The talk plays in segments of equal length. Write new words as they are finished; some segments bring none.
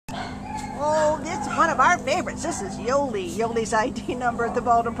our favorites. This is Yollie. Yollie's ID number at the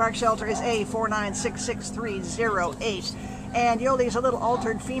Baldwin Park Shelter is A4966308. And Yollie is a little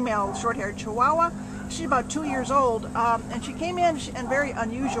altered female short-haired Chihuahua. She's about 2 years old, and she came in very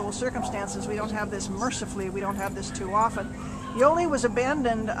unusual circumstances. We don't have this, mercifully, we don't have this too often. Yollie was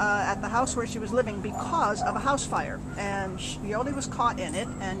abandoned at the house where she was living because of a house fire, and Yollie was caught in it,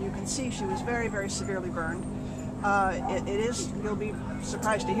 and you can see she was very, very severely burned. You'll be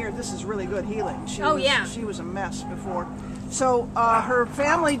surprised to hear, this is really good healing. She was a mess before. So her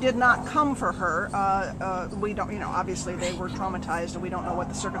family did not come for her. We don't, obviously they were traumatized and we don't know what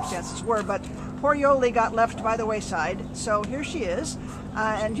the circumstances were, but poor Yollie got left by the wayside. So here she is,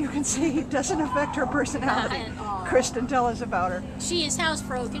 and you can see it doesn't affect her personality. Kristen, tell us about her. She is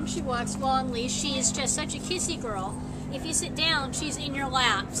housebroken. She walks well on leash. She is just such a kissy girl. If you sit down, she's in your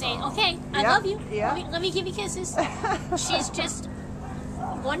lap saying, okay, I love you. Let me give you kisses. She's just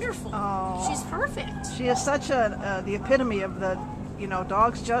wonderful. Oh, she's perfect. She is such the epitome of the,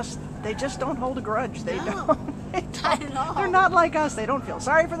 dogs they just don't hold a grudge. They don't. Not at all. They're not like us. They don't feel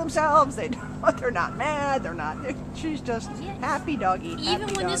sorry for themselves. They're not mad. She's just happy doggy.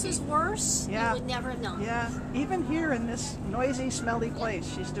 Even when this was worse, you would never have known. Yeah. Even here in this noisy, smelly place,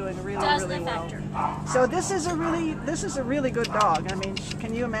 she's doing really well. Her. So this is a really good dog. I mean,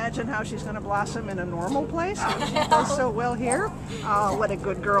 can you imagine how she's going to blossom in a normal place? She does so well here. Oh, what a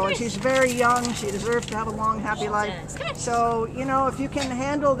good girl. And she's very young. She deserves to have a long, happy life. So, if you can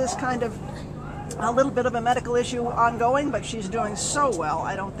handle this kind of a little bit of a medical issue ongoing, but she's doing so well,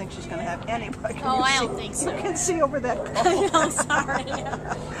 I don't think she's going to have any. I don't think so. You can see over that I'm sorry.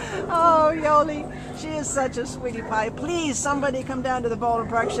 Oh, Yollie, she is such a sweetie pie. Please, somebody come down to the Baldwin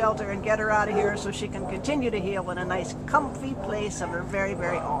Park Shelter and get her out of here so she can continue to heal in a nice, comfy place of her very,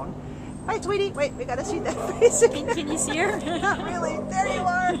 very own. Hi, sweetie. Wait, we got to see that face again. Can you see her? Not really. There you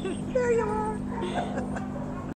are.